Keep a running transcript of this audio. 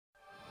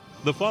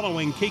The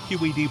following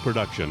KQED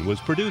production was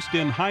produced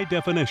in high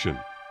definition.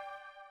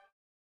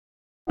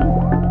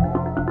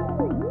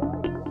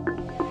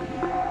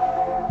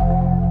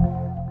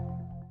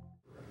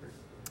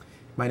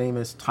 My name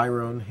is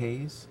Tyrone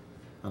Hayes,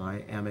 and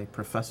I am a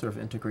professor of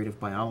Integrative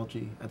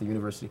Biology at the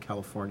University of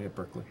California at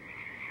Berkeley.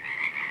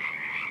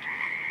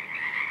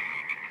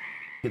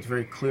 It's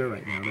very clear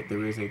right now that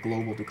there is a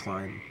global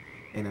decline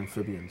in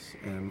amphibians,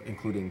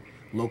 including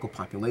local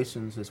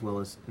populations as well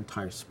as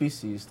entire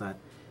species that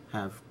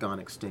have gone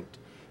extinct.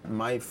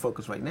 My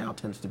focus right now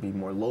tends to be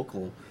more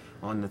local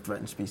on the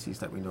threatened species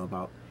that we know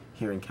about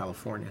here in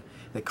California.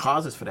 The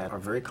causes for that are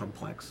very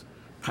complex.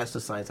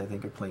 Pesticides, I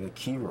think, are playing a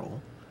key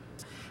role.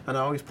 And I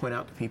always point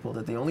out to people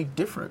that the only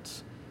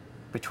difference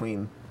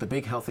between the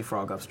big healthy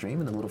frog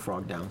upstream and the little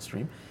frog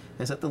downstream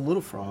is that the little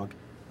frog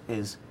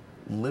is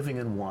living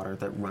in water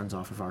that runs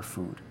off of our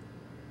food.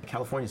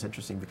 California is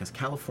interesting because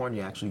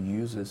California actually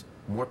uses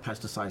more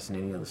pesticides than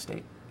any other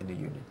state in the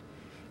union.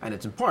 And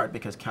it's in part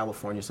because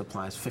California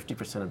supplies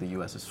 50% of the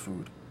U.S.'s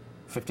food.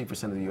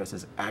 50% of the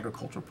U.S.'s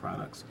agricultural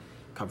products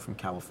come from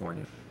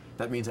California.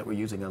 That means that we're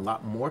using a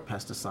lot more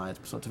pesticides,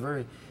 so it's a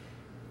very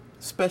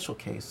special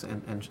case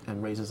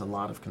and raises a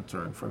lot of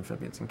concern for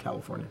amphibians in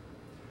California.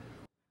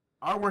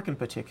 Our work in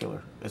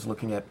particular is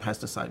looking at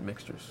pesticide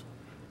mixtures.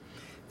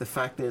 The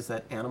fact is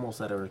that animals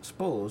that are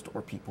exposed,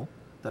 or people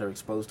that are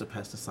exposed to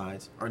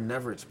pesticides, are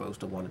never exposed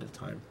to one at a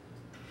time.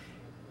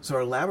 So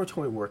our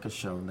laboratory work has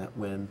shown that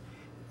when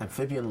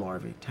amphibian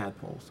larvae,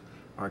 tadpoles,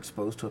 are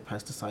exposed to a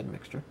pesticide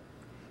mixture,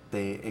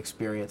 they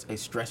experience a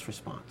stress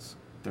response.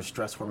 Their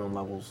stress hormone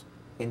levels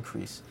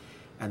increase,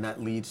 and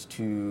that leads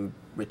to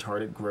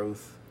retarded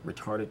growth,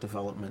 retarded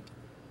development,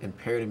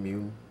 impaired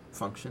immune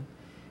function,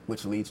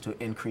 which leads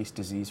to increased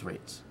disease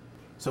rates.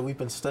 So we've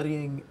been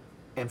studying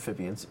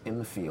amphibians in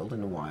the field,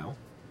 in the wild,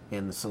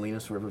 in the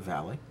Salinas River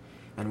Valley,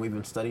 and we've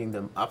been studying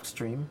them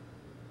upstream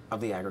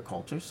of the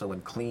agriculture, so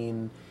in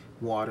clean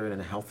water and in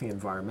a healthy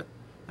environment,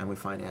 and we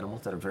find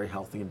animals that are very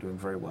healthy and doing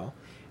very well.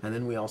 And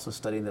then we also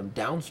study them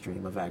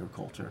downstream of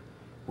agriculture,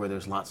 where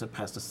there's lots of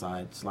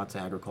pesticides, lots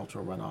of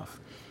agricultural runoff.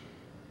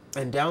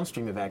 And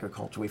downstream of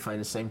agriculture, we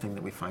find the same thing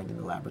that we find in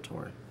the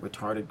laboratory: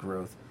 retarded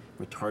growth,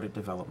 retarded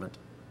development,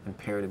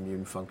 impaired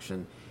immune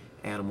function,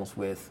 animals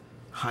with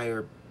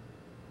higher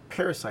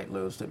parasite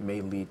loads that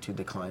may lead to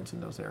declines in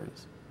those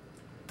areas.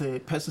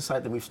 The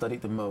pesticide that we've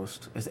studied the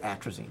most is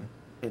atrazine.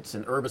 It's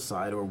an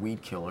herbicide or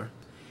weed killer,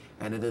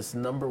 and it is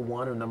number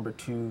one or number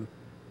two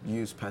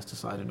used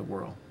pesticide in the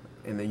world.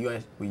 In the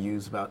U.S., we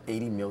use about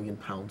 80 million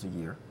pounds a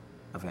year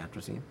of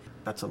atrazine.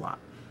 That's a lot.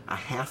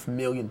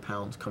 500,000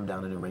 pounds come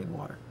down in the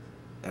rainwater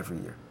every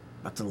year.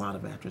 That's a lot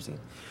of atrazine.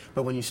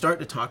 But when you start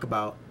to talk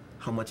about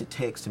how much it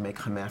takes to make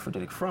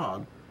hermaphroditic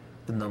frog,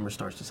 the number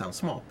starts to sound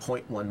small: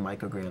 0.1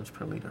 micrograms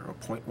per liter, or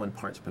 0.1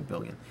 parts per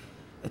billion.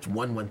 It's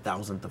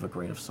 1/1000th of a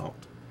grain of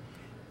salt.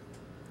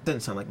 Doesn't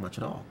sound like much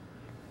at all.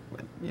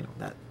 You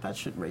know, that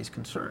should raise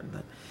concern.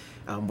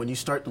 That when you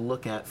start to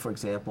look at, for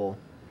example,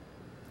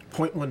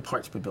 0.1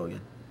 parts per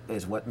billion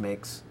is what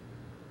makes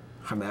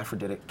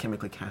hermaphroditic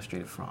chemically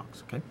castrated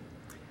frogs. Okay,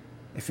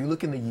 if you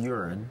look in the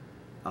urine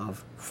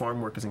of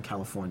farm workers in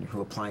California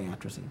who apply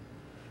atrazine,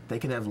 they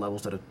can have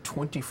levels that are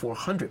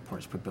 2,400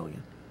 parts per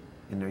billion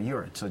in their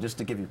urine. So just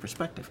to give you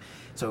perspective,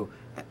 so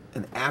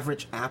an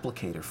average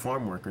applicator,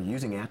 farm worker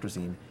using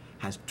atrazine,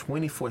 has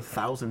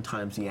 24,000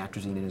 times the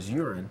atrazine in his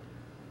urine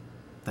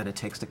that it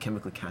takes to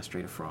chemically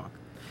castrate a frog.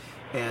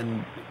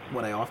 And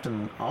what I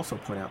often also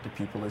point out to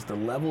people is the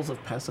levels of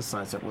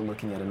pesticides that we're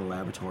looking at in the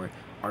laboratory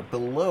are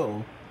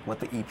below what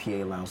the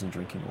EPA allows in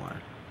drinking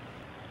water.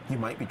 You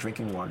might be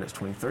drinking water that's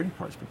 20, 30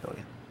 parts per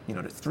billion. You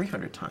know, that's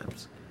 300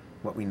 times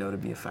what we know to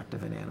be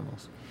effective in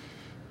animals.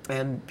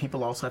 And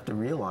people also have to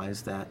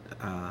realize that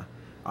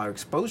our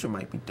exposure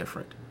might be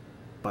different,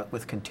 but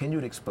with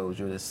continued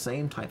exposure, the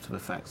same types of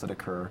effects that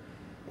occur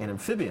in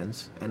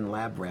amphibians and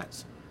lab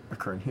rats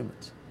occur in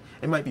humans.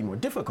 It might be more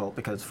difficult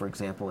because, for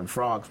example, in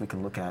frogs, we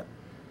can look at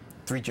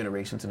 3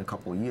 generations in a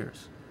couple of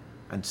years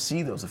and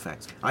see those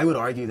effects. I would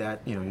argue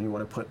that, you know, you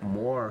want to put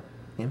more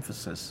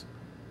emphasis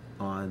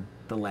on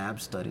the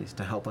lab studies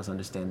to help us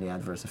understand the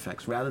adverse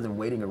effects, rather than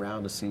waiting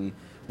around to see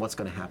what's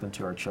going to happen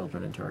to our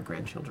children and to our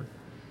grandchildren.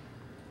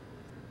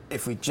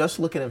 If we just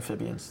look at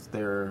amphibians,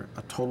 there are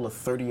a total of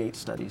 38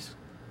 studies,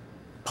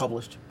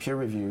 published,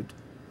 peer-reviewed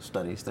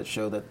studies, that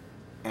show that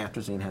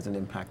atrazine has an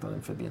impact on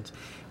amphibians.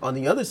 On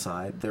the other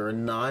side, there are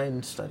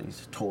 9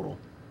 studies total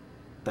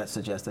that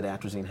suggest that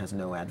atrazine has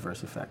no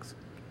adverse effects.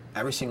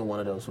 Every single one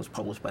of those was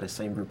published by the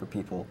same group of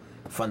people,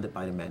 funded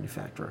by the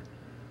manufacturer.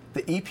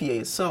 The EPA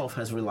itself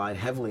has relied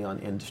heavily on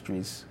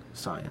industry's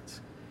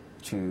science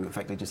in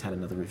fact, they just had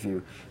another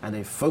review, and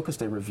they focused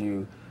their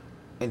review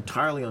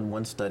entirely on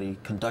one study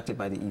conducted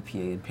by the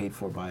EPA and paid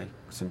for by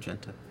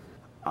Syngenta.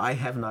 I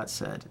have not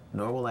said,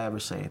 nor will I ever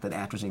say, that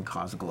atrazine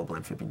caused a global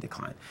amphibian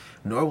decline,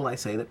 nor will I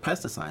say that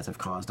pesticides have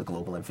caused a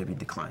global amphibian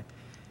decline.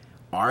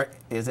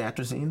 Is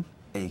atrazine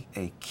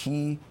a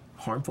key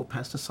harmful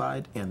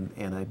pesticide in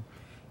an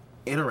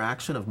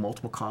interaction of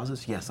multiple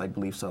causes? Yes, I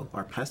believe so.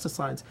 Are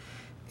pesticides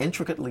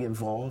intricately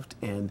involved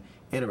in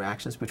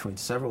interactions between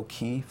several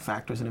key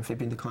factors in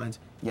amphibian declines?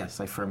 Yes,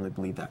 I firmly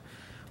believe that.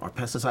 Are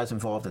pesticides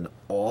involved in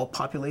all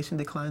population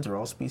declines or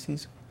all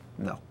species?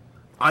 No.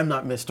 I'm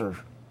not Mr.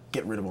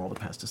 Get rid of all the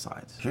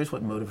pesticides. Here's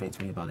what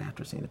motivates me about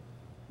atrazine.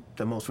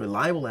 The most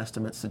reliable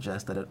estimates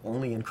suggest that it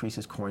only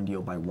increases corn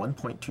yield by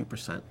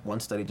 1.2%. One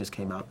study just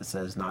came out that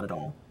says not at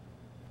all.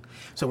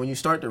 So when you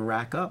start to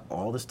rack up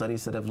all the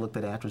studies that have looked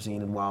at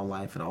atrazine in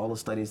wildlife and all the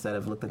studies that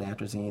have looked at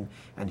atrazine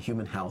and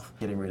human health,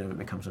 getting rid of it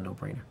becomes a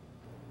no-brainer.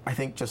 I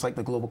think just like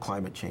the global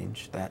climate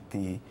change, that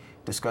the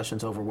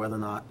discussions over whether or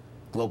not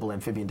global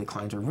amphibian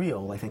declines are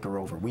real, I think are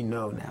over. We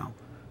know now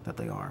that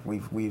they are.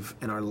 We've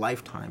in our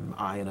lifetime,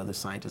 I and other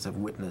scientists have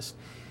witnessed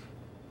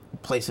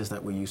places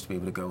that we used to be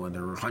able to go and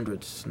there were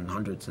hundreds and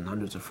hundreds and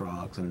hundreds of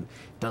frogs and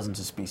dozens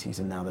of species,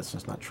 and now that's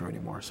just not true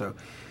anymore. So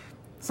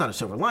it's not a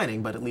silver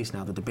lining, but at least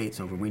now the debate's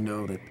over. We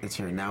know that it's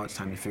here. Now it's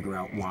time to figure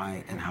out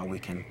why and how we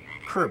can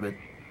curb it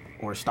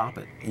or stop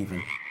it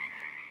even.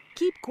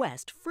 Keep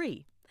Quest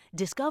free.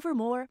 Discover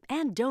more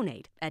and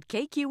donate at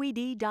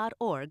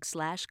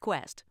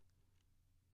kqed.org/quest.